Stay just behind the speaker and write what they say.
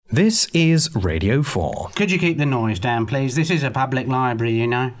This is Radio 4. Could you keep the noise down, please? This is a public library, you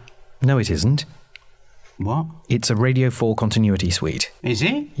know. No, it isn't. What? It's a Radio 4 continuity suite. Is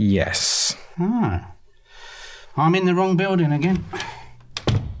it? Yes. Ah. I'm in the wrong building again.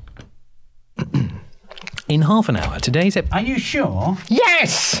 In half an hour, today's Are you sure?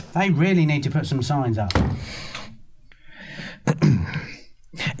 Yes! They really need to put some signs up.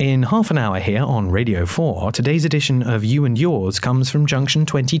 In half an hour here on Radio 4, today's edition of You and Yours comes from junction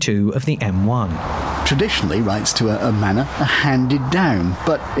 22 of the M1. Traditionally writes to a manor, a handed down,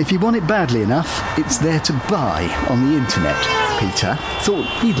 but if you want it badly enough, it's there to buy on the internet. Peter thought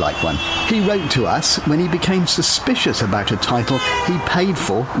he'd like one. He wrote to us when he became suspicious about a title he paid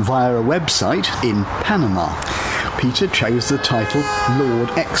for via a website in Panama. Peter chose the title Lord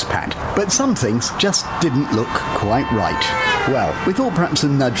Expat, but some things just didn't look quite right. Well, we thought perhaps a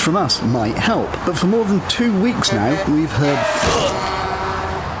nudge from us might help, but for more than 2 weeks now, we've heard...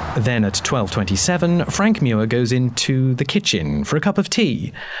 Then at 12:27, Frank Muir goes into the kitchen for a cup of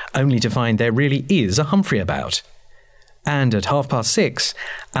tea, only to find there really is a Humphrey about. And at 6:30,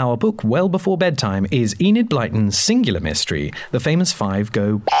 our book well before bedtime is Enid Blyton's singular mystery, The Famous Five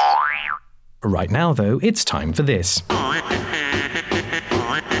Go... Right now, though, it's time for this.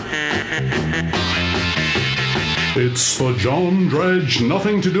 It's the John Dredge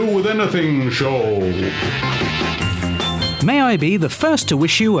Nothing to Do with Anything show. May I be the first to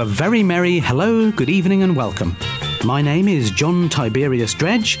wish you a very merry hello, good evening and welcome. My name is John Tiberius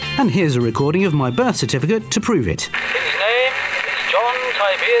Dredge, and here's a recording of my birth certificate to prove it. His name is John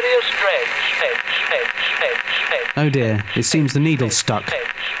Tiberius Dredge. Oh dear, it seems the needle's stuck.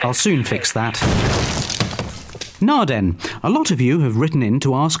 I'll soon fix that. Now then, a lot of you have written in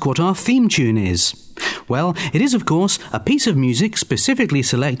to ask what our theme tune is. Well, it is of course a piece of music specifically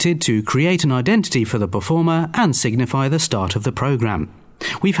selected to create an identity for the performer and signify the start of the programme.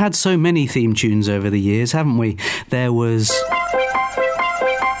 We've had so many theme tunes over the years, haven't we? There was...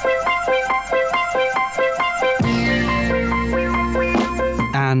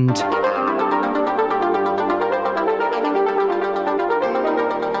 and...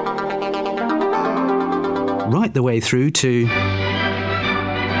 right the way through to...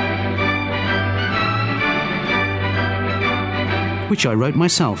 which I wrote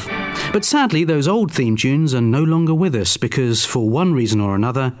myself. But sadly, those old theme tunes are no longer with us because, for one reason or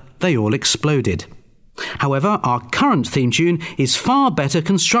another, they all exploded. However, our current theme tune is far better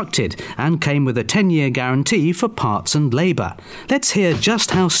constructed and came with a 10-year guarantee for parts and labour. Let's hear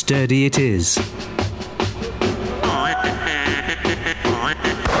just how sturdy it is.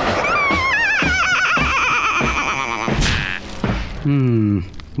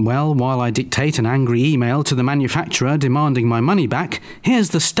 Well, while I dictate an angry email to the manufacturer demanding my money back, here's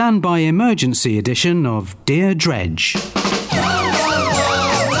the standby emergency edition of Dear Dredge.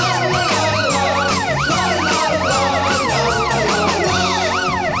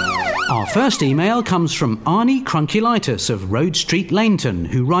 Our first email comes from Arnie Crunculitis of Road Street, Leighton,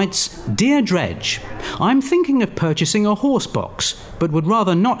 who writes, Dear Dredge, I'm thinking of purchasing a horse box, but would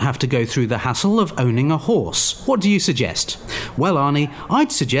rather not have to go through the hassle of owning a horse. What do you suggest? Well, Arnie,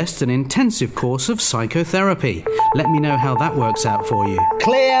 I'd suggest an intensive course of psychotherapy. Let me know how that works out for you.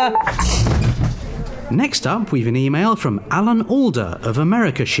 Clear! Next up, we've an email from Alan Alder of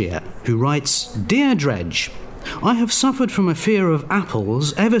Americashire, who writes, Dear Dredge, I have suffered from a fear of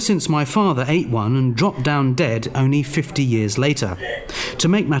apples ever since my father ate one and dropped down dead only 50 years later. To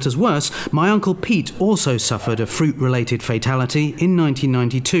make matters worse, my Uncle Pete also suffered a fruit-related fatality in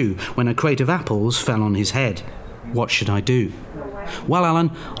 1992 when a crate of apples fell on his head. What should I do? Well, Alan,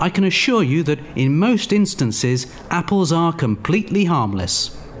 I can assure you that in most instances, apples are completely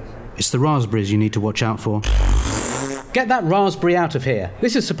harmless. It's the raspberries you need to watch out for. Get that raspberry out of here.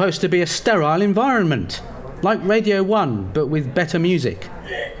 This is supposed to be a sterile environment. Like Radio 1, but with better music.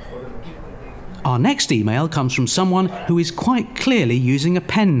 Our next email comes from someone who is quite clearly using a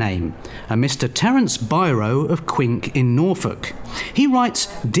pen name, a Mr. Terence Byrow of Quink in Norfolk. He writes,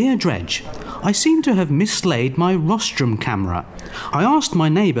 Dear Dredge, I seem to have mislaid my rostrum camera. I asked my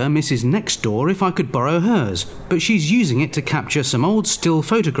neighbour, Mrs. Nextdoor, if I could borrow hers, but she's using it to capture some old still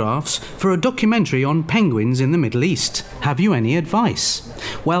photographs for a documentary on penguins in the Middle East. Have you any advice?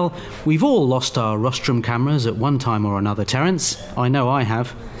 Well, we've all lost our rostrum cameras at one time or another, Terence. I know I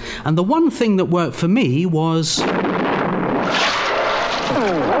have. And the one thing that worked for me was...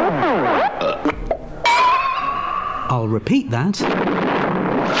 I'll repeat that.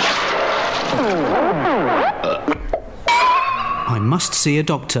 I must see a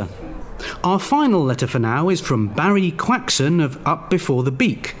doctor. Our final letter for now is from Barry Quackson of Up Before the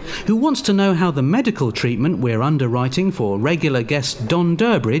Beak, who wants to know how the medical treatment we're underwriting for regular guest Don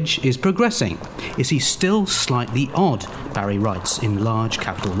Durbridge is progressing. Is he still slightly odd? Barry writes in large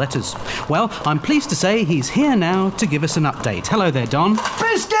capital letters. Well, I'm pleased to say he's here now to give us an update. Hello there, Don.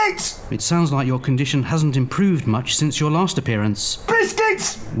 Biscuits! It sounds like your condition hasn't improved much since your last appearance.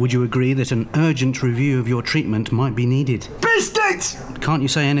 Biscuits! Would you agree that an urgent review of your treatment might be needed? Biscuits! Can't you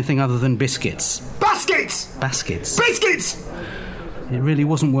say anything other than biscuits? Baskets! Baskets? Biscuits! It really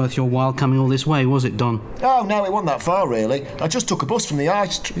wasn't worth your while coming all this way, was it, Don? Oh, no, it wasn't that far, really. I just took a bus from the high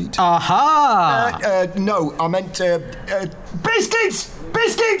street. Aha! No, I meant, biscuits!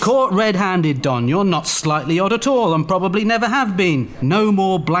 Biscuits! Caught red-handed, Don. You're not slightly odd at all and probably never have been. No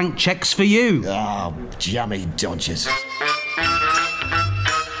more blank cheques for you. Oh, jammy dodgers.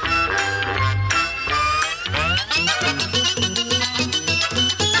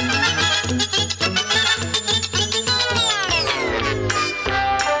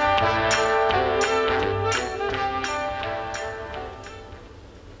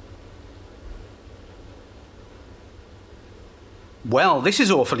 Well, this is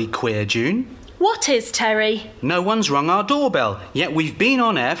awfully queer, June. What is, Terry? No one's rung our doorbell, yet we've been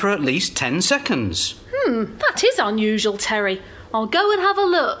on air for at least 10 seconds. That is unusual, Terry. I'll go and have a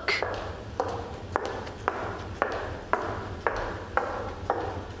look.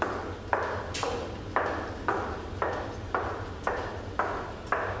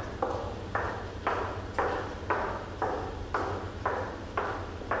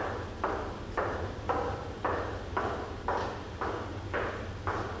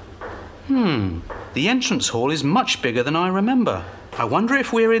 The entrance hall is much bigger than I remember. I wonder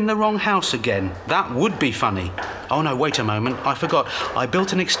if we're in the wrong house again. That would be funny. Oh no, wait a moment. I forgot. I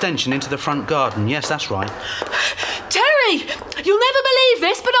built an extension into the front garden. Yes, that's right. Terry! You'll never believe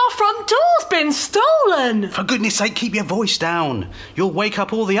this, but our front door's been stolen! For goodness sake, keep your voice down. You'll wake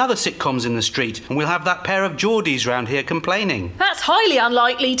up all the other sitcoms in the street, and we'll have that pair of Geordies round here complaining. That's highly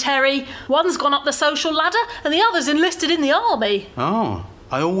unlikely, Terry. One's gone up the social ladder, and the other's enlisted in the army. Oh,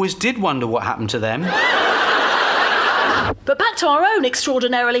 I always did wonder what happened to them. But back to our own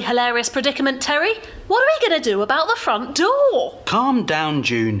extraordinarily hilarious predicament, Terry. What are we going to do about the front door? Calm down,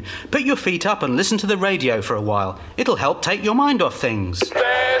 June. Put your feet up and listen to the radio for a while. It'll help take your mind off things.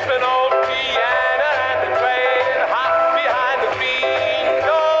 There's an old piano and it's playing hot behind the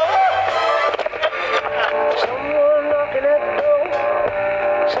window. Someone knocking at the door.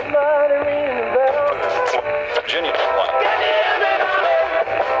 Somebody ringing the bell. Virginia.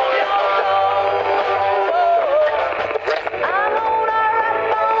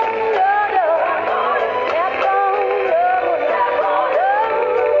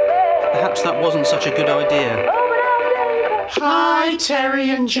 Perhaps that wasn't such a good idea. Hi, Terry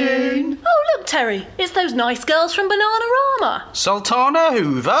and June. Oh, look, Terry. It's those nice girls from Bananarama. Sultana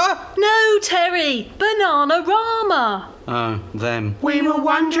Hoover? No, Terry. Bananarama. Oh, them. We were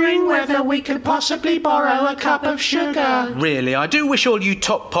wondering whether we could possibly borrow a cup of sugar. Really, I do wish all you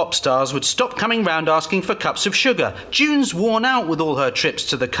top pop stars would stop coming round asking for cups of sugar. June's worn out with all her trips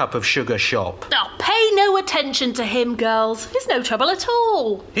to the cup of sugar shop. Oh, pay no attention to him, girls. It's no trouble at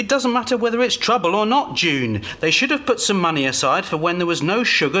all. It doesn't matter whether it's trouble or not, June. They should have put some money aside for when there was no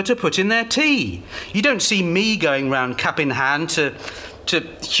sugar to put in their tea. You don't see me going round cap in hand to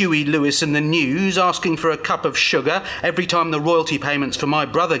Huey Lewis and the News asking for a cup of sugar every time the royalty payments for my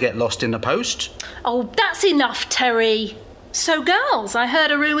brother get lost in the post. Oh, that's enough, Terry. So, girls, I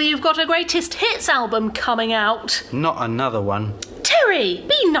heard a rumour you've got a greatest hits album coming out. Not another one. Terry,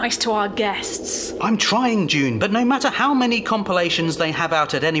 be nice to our guests. I'm trying, June, but no matter how many compilations they have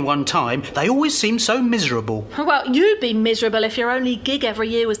out at any one time, they always seem so miserable. Well, you'd be miserable if your only gig every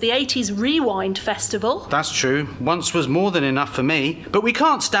year was the 80s Rewind Festival. That's true. Once was more than enough for me. But we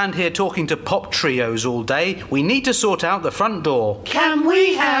can't stand here talking to pop trios all day. We need to sort out the front door. Can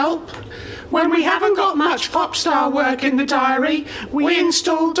we help? When we haven't got much pop star work in the diary, we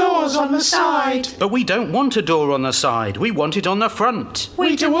install doors on the side. But we don't want a door on the side. We want it on the front.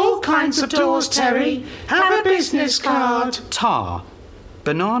 We do all kinds of doors, Terry. Have a business card. TAR.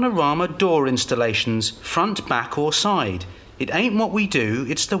 Bananarama door installations, front, back or side. It ain't what we do,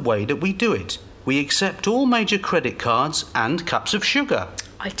 it's the way that we do it. We accept all major credit cards and cups of sugar.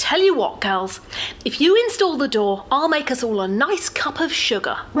 I tell you what, girls, if you install the door, I'll make us all a nice cup of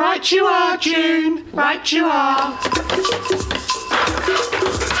sugar. Right you are, June. Right you are.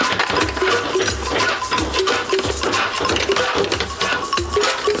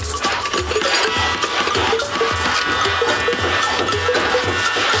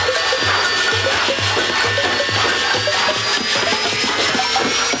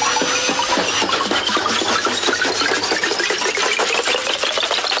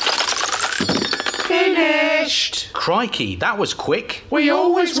 Crikey, that was quick. We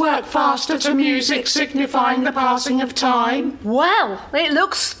always work faster to music signifying the passing of time. Well, it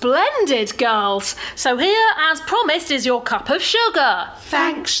looks splendid, girls. So here, as promised, is your cup of sugar.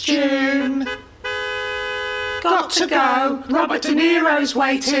 Thanks, June. Got to go. Robert De Niro's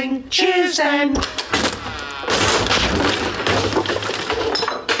waiting. Cheers then.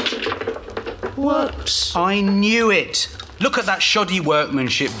 Whoops. I knew it. Look at that shoddy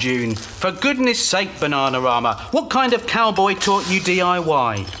workmanship, June. For goodness sake, Bananarama, what kind of cowboy taught you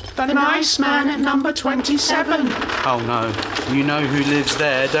DIY? The nice man at number 27. Oh no, you know who lives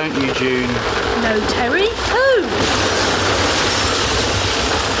there, don't you, June? No, Terry? Who?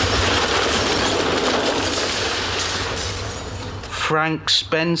 Frank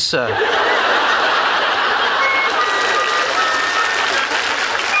Spencer.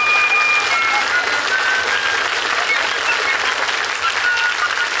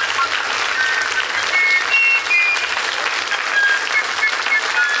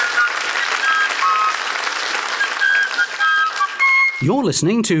 You're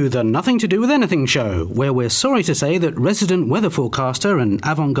listening to the Nothing to Do with Anything show, where we're sorry to say that resident weather forecaster and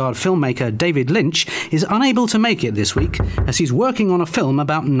avant-garde filmmaker David Lynch is unable to make it this week, as he's working on a film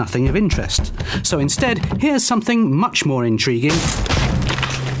about nothing of interest. So instead, here's something much more intriguing.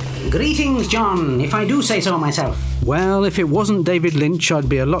 Greetings, John, if I do say so myself. Well, if it wasn't David Lynch, I'd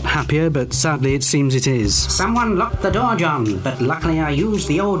be a lot happier, but sadly it seems it is. Someone locked the door, John, but luckily I used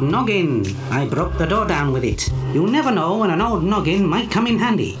the old noggin. I broke the door down with it. You never know when an old noggin might come in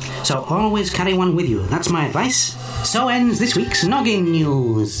handy, so always carry one with you. That's my advice. So ends this week's Noggin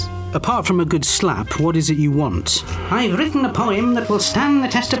News. Apart from a good slap, what is it you want? I've written a poem that will stand the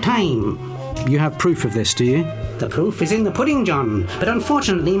test of time. You have proof of this, do you? The proof is in the pudding, John, but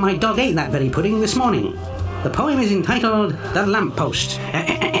unfortunately my dog ate that very pudding this morning. The poem is entitled The Lamppost,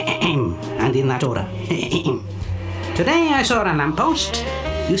 and in that order. Today I saw a lamppost.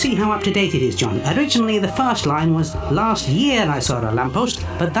 You see how up to date it is, John. Originally the first line was last year I saw a lamppost,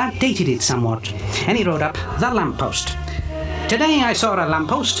 but that dated it somewhat. And he wrote up The Lamppost. Today I saw a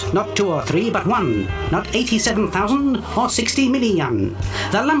lamppost, not 2 or 3, but 1, not 87,000 or 60 million.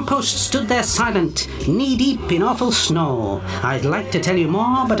 The lamppost stood there silent, knee-deep in awful snow. I'd like to tell you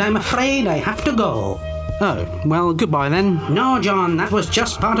more, but I'm afraid I have to go. Oh, well, goodbye then. No, John, that was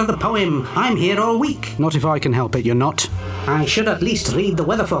just part of the poem. I'm here all week. Not if I can help it, you're not. I should at least read the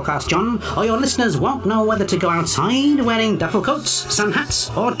weather forecast, John, or your listeners won't know whether to go outside wearing duffel coats, sun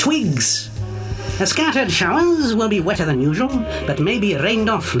hats, or twigs. The scattered showers will be wetter than usual, but may be rained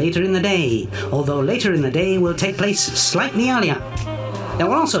off later in the day, although later in the day will take place slightly earlier. There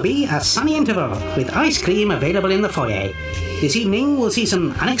will also be a sunny interval, with ice cream available in the foyer. This evening we'll see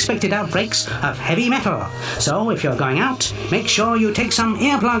some unexpected outbreaks of heavy metal, so if you're going out, make sure you take some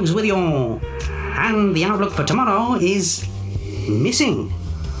earplugs with you. And the outlook for tomorrow is missing.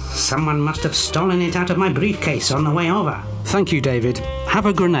 Someone must have stolen it out of my briefcase on the way over. Thank you, David. Have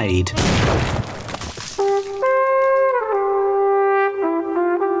a grenade.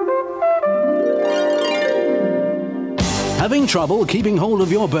 Having trouble keeping hold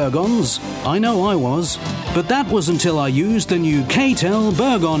of your Burgons? I know I was. But that was until I used the new K-Tel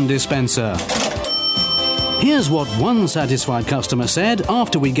Burgon dispenser. Here's what one satisfied customer said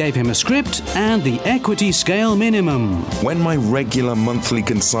after we gave him a script and the equity scale minimum. When my regular monthly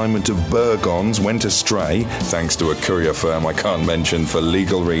consignment of Burgons went astray, thanks to a courier firm I can't mention for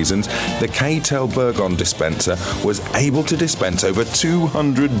legal reasons, the K-Tel Burgon dispenser was able to dispense over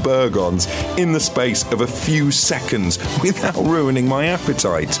 200 Burgons in the space of a few seconds without ruining my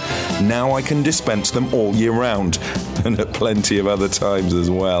appetite. Now I can dispense them all year round, and at plenty of other times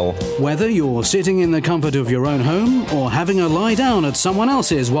as well. Whether you're sitting in the comfort of your own home or having a lie down at someone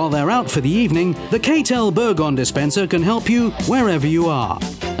else's while they're out for the evening, the K-Tel Burgon dispenser can help you wherever you are.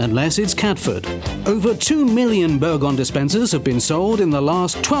 Unless it's Catford. Over 2 million Burgon dispensers have been sold in the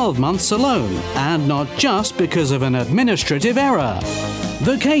last 12 months alone, and not just because of an administrative error.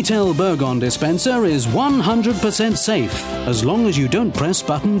 The K-Tel Burgon dispenser is 100% safe, as long as you don't press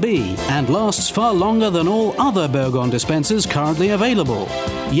button B, and lasts far longer than all other Burgon dispensers currently available.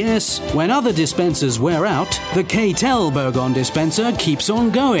 Yes, when other dispensers wear out, the K-Tel Burgon dispenser keeps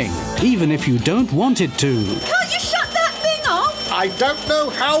on going, even if you don't want it to. Can't you shut that thing off? I don't know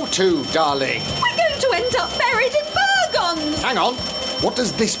how to, darling. We're going to end up buried in Burgons. Hang on. What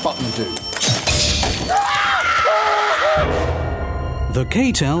does this button do? The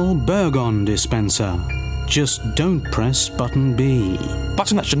K-Tel Burgon dispenser. Just don't press button B.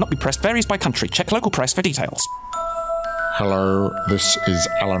 Button that should not be pressed varies by country. Check local press for details. Hello, this is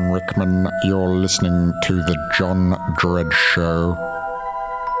Alan Rickman. You're listening to The John Dredge Show.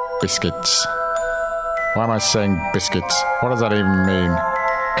 Biscuits. Why am I saying biscuits? What does that even mean?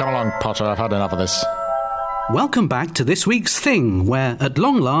 Come along, Potter, I've had enough of this. Welcome back to this week's Thing, where, at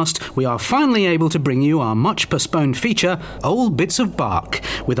long last, we are finally able to bring you our much-postponed feature, Old Bits of Bark,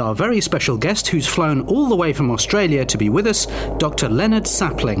 with our very special guest who's flown all the way from Australia to be with us, Dr. Leonard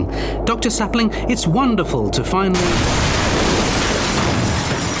Sapling. Dr. Sapling, it's wonderful to finally...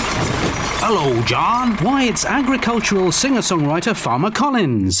 Hello, John. Why, it's agricultural singer-songwriter Farmer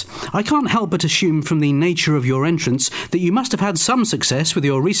Collins. I can't help but assume from the nature of your entrance that you must have had some success with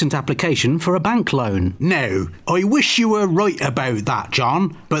your recent application for a bank loan. No, I wish you were right about that,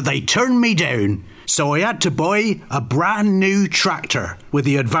 John, but they turned me down. So I had to buy a brand new tractor with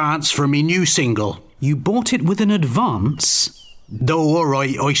the advance for me new single. You bought it with an advance? Oh, all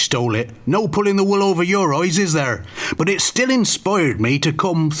right, I stole it. No pulling the wool over your eyes, is there? But it still inspired me to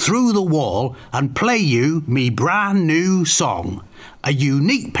come through the wall and play you me brand new song. A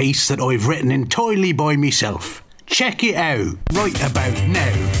unique piece that I've written entirely by myself. Check it out right about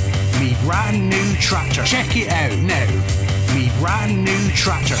now. Me brand new tractor. Check it out now. Me brand new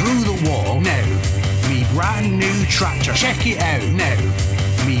tractor. Through the wall now. Me brand new tractor. Check it out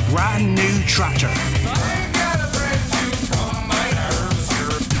now. Me brand new tractor.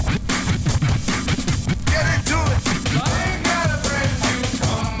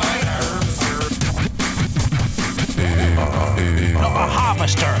 Not a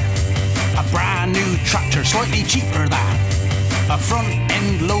harvester, a brand new tractor, slightly cheaper than a front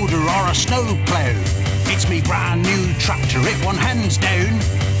end loader or a snow plough. It's me brand new tractor, it won hands down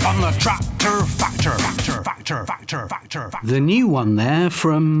on the tractor factor. The new one there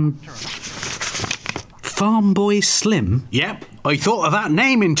from Farm Boy Slim? Yep, I thought of that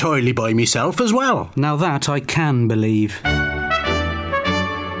name entirely by myself as well. Now that I can believe.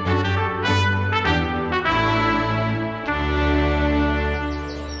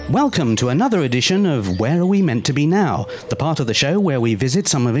 Welcome to another edition of Where Are We Meant to Be Now, the part of the show where we visit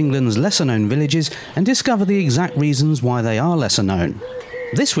some of England's lesser-known villages and discover the exact reasons why they are lesser known.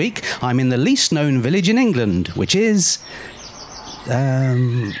 This week, I'm in the least-known village in England, which is...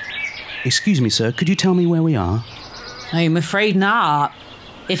 Excuse me, sir, could you tell me where we are? I'm afraid not.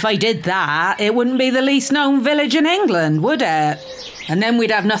 If I did that, it wouldn't be the least-known village in England, would it? And then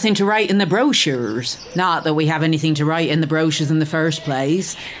we'd have nothing to write in the brochures. Not that we have anything to write in the brochures in the first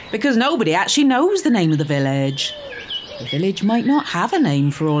place, because nobody actually knows the name of the village. The village might not have a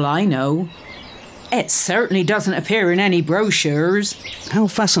name for all I know. It certainly doesn't appear in any brochures. How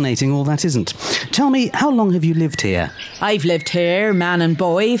fascinating all that isn't. Tell me, how long have you lived here? I've lived here, man and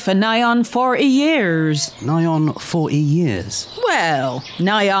boy, for nigh on 40 years. Nigh on 40 years? Well,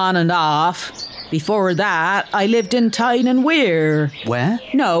 nigh on and off. Before that, I lived in Tyne and Weir. Where?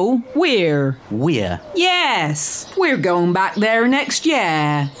 No, Weir. Weir? Yes. We're going back there next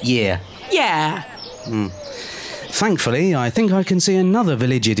year. Yeah. Yeah. Thankfully, I think I can see another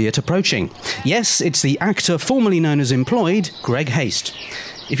village idiot approaching. Yes, it's the actor formerly known as Employed, Greg Haste.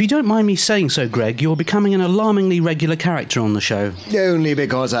 If you don't mind me saying so, Greg, you're becoming an alarmingly regular character on the show. Only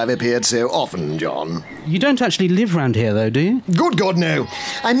because I've appeared so often, John. You don't actually live round here, though, do you? Good God, no.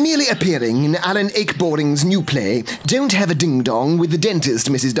 I'm merely appearing in Alan Ayckboring's new play, Don't Have a Ding-Dong with the Dentist,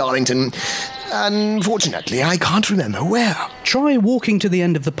 Mrs. Darlington. Unfortunately, I can't remember where. Try walking to the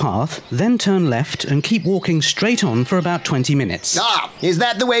end of the path, then turn left and keep walking straight on for about 20 minutes. Ah, is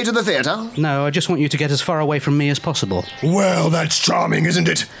that the way to the theatre? No, I just want you to get as far away from me as possible. Well, that's charming, isn't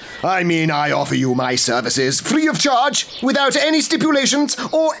it? I mean, I offer you my services, free of charge, without any stipulations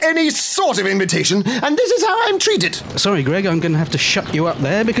or any sort of invitation, and this is how I'm treated. Sorry, Greg, I'm going to have to shut you up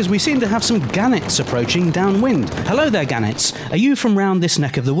there because we seem to have some gannets approaching downwind. Hello there, gannets. Are you from round this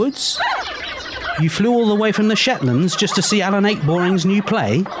neck of the woods? You flew all the way from the Shetlands just to see Alan Ayckboring's new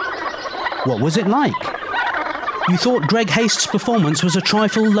play? What was it like? You thought Greg Haste's performance was a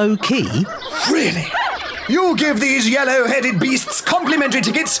trifle low-key? Really? You give these yellow-headed beasts complimentary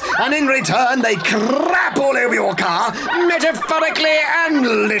tickets, and in return they crap all over your car, metaphorically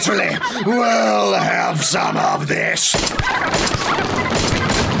and literally. Well, have some of this.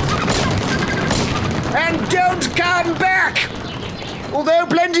 And don't come back! Although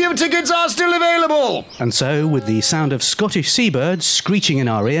plenty of tickets are still available. And so, with the sound of Scottish seabirds screeching in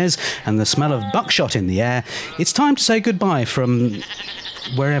our ears and the smell of buckshot in the air, it's time to say goodbye from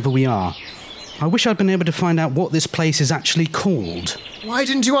wherever we are. I wish I'd been able to find out what this place is actually called. Why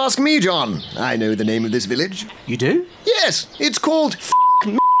didn't you ask me, John? I know the name of this village. You do? Yes, it's called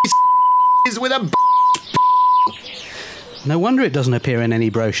with a No wonder it doesn't appear in any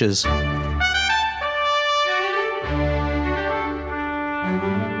brochures.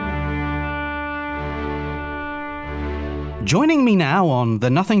 Joining me now on The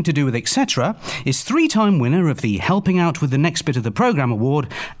Nothing to Do with Etc. is three-time winner of the Helping Out with the Next Bit of the Programme award,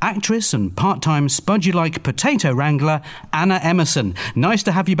 actress and part-time spudgy-like potato wrangler, Anna Emerson. Nice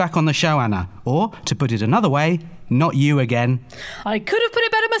to have you back on the show, Anna. Or, to put it another way, not you again. I could have put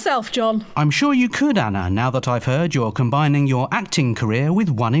it better myself, John. I'm sure you could, Anna, now that I've heard you're combining your acting career with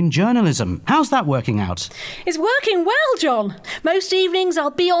one in journalism. How's that working out? It's working well, John. Most evenings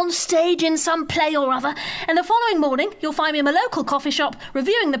I'll be on stage in some play or other, and the following morning you'll find me in my local coffee shop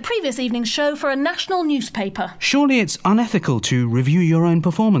reviewing the previous evening's show for a national newspaper. Surely it's unethical to review your own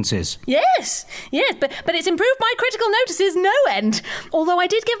performances. Yes, but it's improved my critical notices no end. Although I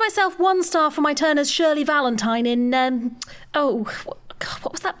did give myself 1 star for my turn as Shirley Valentine in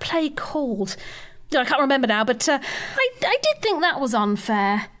what was that play called? I can't remember now, but I did think that was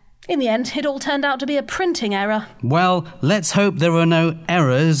unfair. In the end, it all turned out to be a printing error. Well, let's hope there are no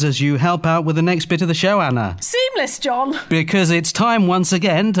errors as you help out with the next bit of the show, Anna. Seamless, John. Because it's time once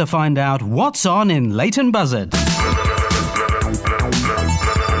again to find out what's on in Leighton Buzzard.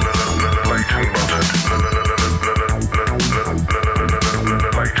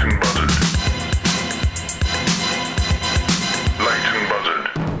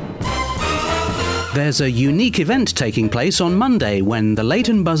 There's a unique event taking place on Monday when the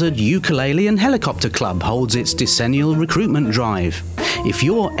Leighton Buzzard Ukulele and Helicopter Club holds its decennial recruitment drive. If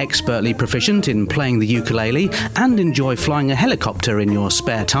you're expertly proficient in playing the ukulele and enjoy flying a helicopter in your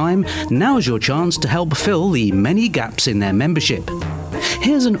spare time, now's your chance to help fill the many gaps in their membership.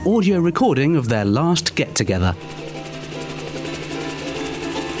 Here's an audio recording of their last get-together.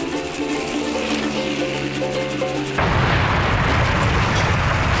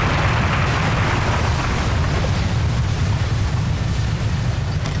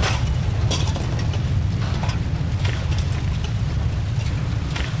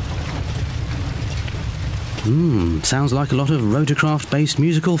 Sounds like a lot of rotorcraft-based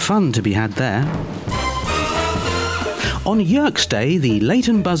musical fun to be had there. On Yerkes Day, the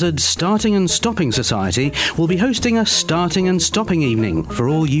Leighton Buzzard Starting and Stopping Society will be hosting a starting and stopping evening for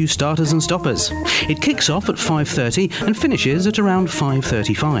all you starters and stoppers. It kicks off at 5:30 and finishes at around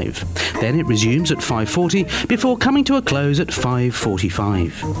 5:35. Then it resumes at 5:40 before coming to a close at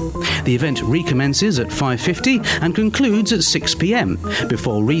 5:45. The event recommences at 5:50 and concludes at 6 p.m,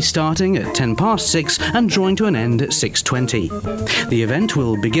 before restarting at 6:10 and drawing to an end at 6:20. The event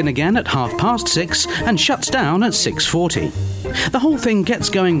will begin again at 6:30 and shuts down at 6:40. The whole thing gets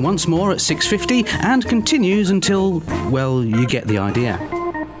going once more at 6:50 and continues until, well, you get the idea.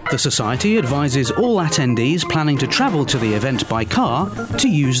 The Society advises all attendees planning to travel to the event by car to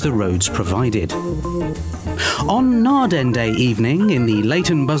use the roads provided. On Narden Day evening in the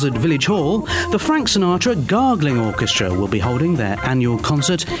Leighton Buzzard Village Hall, the Frank Sinatra Gargling Orchestra will be holding their annual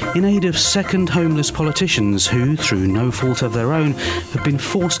concert in aid of second homeless politicians who, through no fault of their own, have been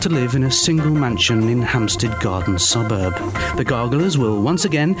forced to live in a single mansion in Hampstead Garden suburb. The Garglers will once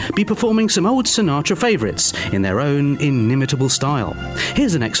again be performing some old Sinatra favourites in their own inimitable style.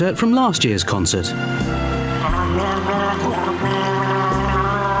 Here's an excerpt from last year's concert.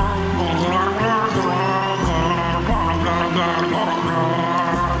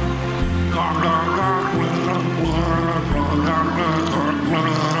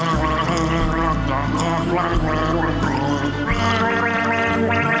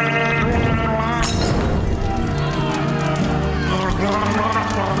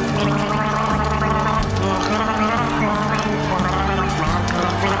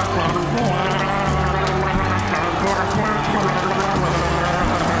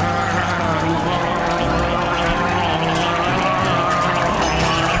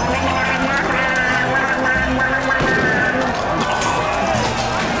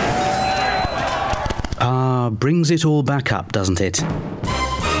 Brings it all back up, doesn't it?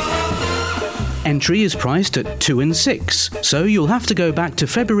 Entry is priced at 2 and 6, so you'll have to go back to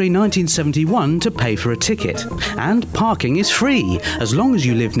February 1971 to pay for a ticket. And parking is free, as long as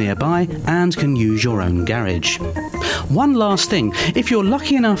you live nearby and can use your own garage. One last thing, if you're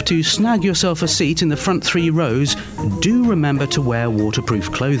lucky enough to snag yourself a seat in the front 3 rows, do remember to wear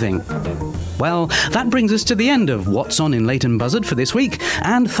waterproof clothing. Well, that brings us to the end of What's On in Leighton Buzzard for this week,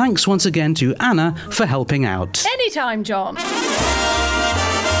 and thanks once again to Anna for helping out. Anytime, John.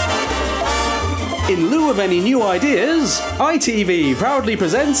 In lieu of any new ideas, ITV proudly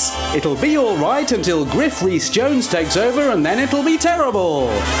presents It'll Be Alright Until Griff Rhys-Jones Takes Over and Then It'll Be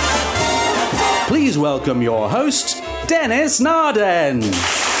Terrible. Please welcome your host, Dennis Narden.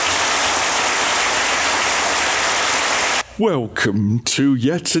 Welcome to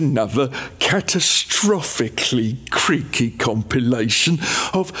yet another catastrophically creaky compilation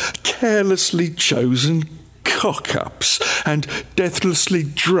of carelessly chosen cock-ups and deathlessly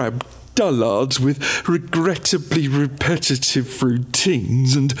drab dullards with regrettably repetitive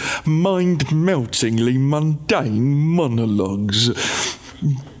routines and mind-meltingly mundane monologues.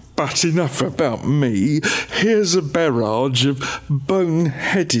 But enough about me. Here's a barrage of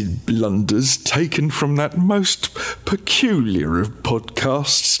bone-headed blunders taken from that most peculiar of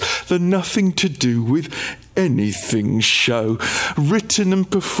podcasts, the Nothing to Do with Anything show, written and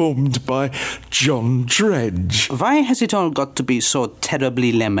performed by John Dredge. Why has it all got to be so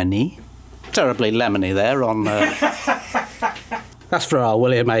terribly lemony? Terribly lemony there on... That's for our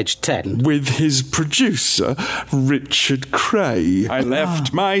William aged 10. With his producer, Richard Cray. I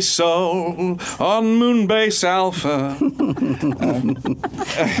left my soul on Moonbase Alpha.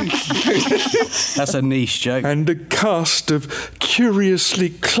 That's a niche joke. And a cast of curiously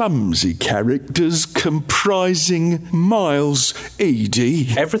clumsy characters comprising Miles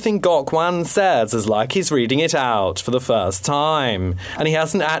Eady. Everything Gokwan says is like he's reading it out for the first time, and he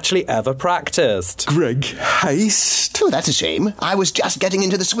hasn't actually ever practiced. Greg Haste. Oh, that's a shame. I was just getting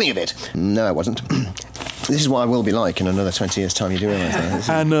into the swing of it. No, I wasn't. This is what I will be like in another 20 years' time, you do realise that.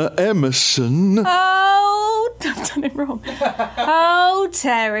 Anna Emerson. Oh, I've done it wrong. Oh,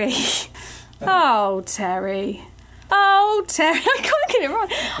 Terry. Oh, Terry. Oh, Terry. I can't get it right.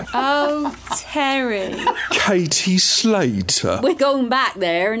 Oh, Terry. Katie Slater. We're going back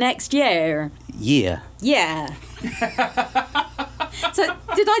there next year. Yeah. Yeah. So,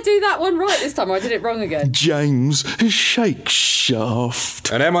 did I do that one right this time, or I did it wrong again? James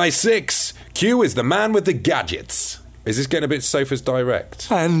Shakeshaft. And MI6, Q is the man with the gadgets. Is this getting a bit Sophie's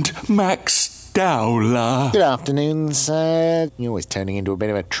Direct? And Max Dowler. Good afternoon, sir. You're always turning into a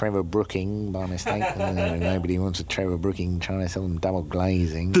bit of a Trevor Brooking by mistake. Nobody wants a Trevor Brooking trying to sell them double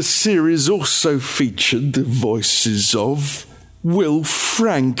glazing. The series also featured the voices of Will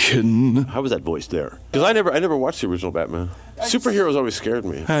Franken. How was that voice there? Because I never watched the original Batman. Superheroes always scared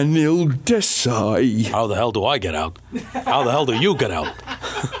me. Anil Desai. How the hell do I get out? How the hell do you get out?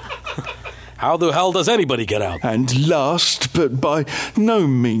 How the hell does anybody get out? And last, but by no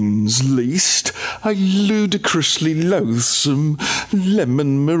means least, a ludicrously loathsome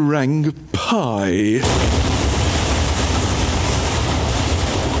lemon meringue pie.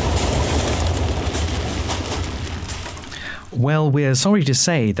 Well, we're sorry to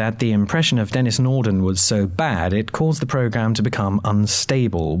say that the impression of Dennis Norden was so bad it caused the programme to become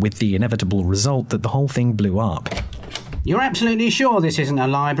unstable, with the inevitable result that the whole thing blew up. You're absolutely sure this isn't a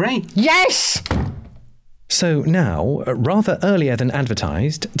library? Yes! So now, rather earlier than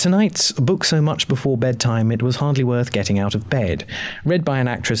advertised, tonight's Book So Much Before Bedtime It Was Hardly Worth Getting Out of Bed, read by an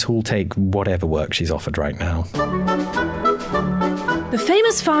actress who'll take whatever work she's offered right now. The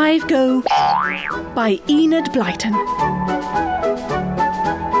Famous Five go by Enid Blyton.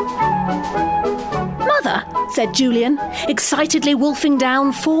 Mother, said Julian, excitedly wolfing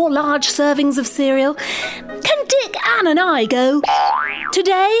down 4 large servings of cereal, can Dick, Anne and I go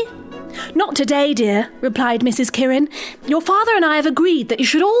today? Not today, dear, replied Mrs. Kirin. Your father and I have agreed that you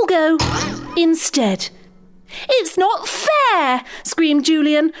should all go instead. It's not fair, screamed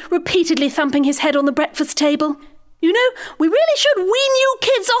Julian, repeatedly thumping his head on the breakfast table. You know, we really should wean you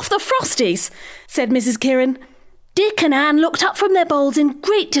kids off the Frosties, said Mrs. Kirin. Dick and Anne looked up from their bowls in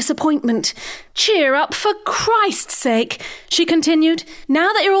great disappointment. Cheer up, for Christ's sake, she continued.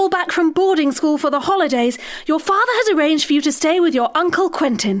 Now that you're all back from boarding school for the holidays, your father has arranged for you to stay with your Uncle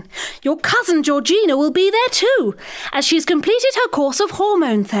Quentin. Your cousin Georgina will be there too, as she's completed her course of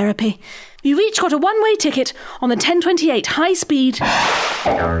hormone therapy. You've each got a one-way ticket on the 10:28 high speed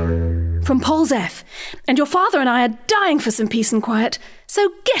from Paul's F, and your father and I are dying for some peace and quiet,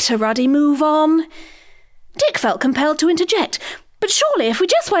 so get a ruddy move on. Dick felt compelled to interject, but surely if we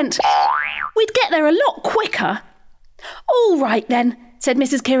just went, we'd get there a lot quicker. All right then, said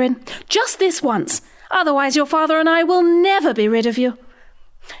Mrs. Kirin, just this once, otherwise your father and I will never be rid of you.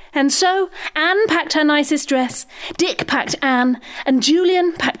 And so Anne packed her nicest dress, Dick packed Anne, and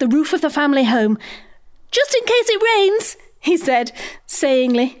Julian packed the roof of the family home. Just in case it rains, he said,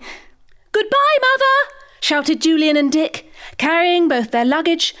 sayingly. Goodbye, Mother, shouted Julian and Dick, carrying both their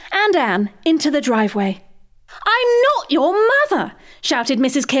luggage and Anne into the driveway. I'm not your mother, shouted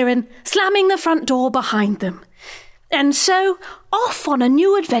Mrs. Kirin, slamming the front door behind them. And so off on a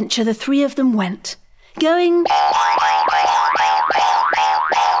new adventure the three of them went, going...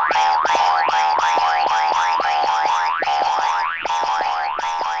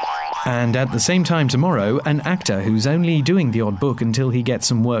 And at the same time tomorrow, an actor who's only doing the odd book until he gets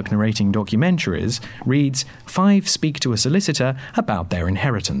some work narrating documentaries reads 5 Speak to a Solicitor about their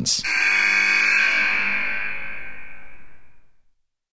inheritance.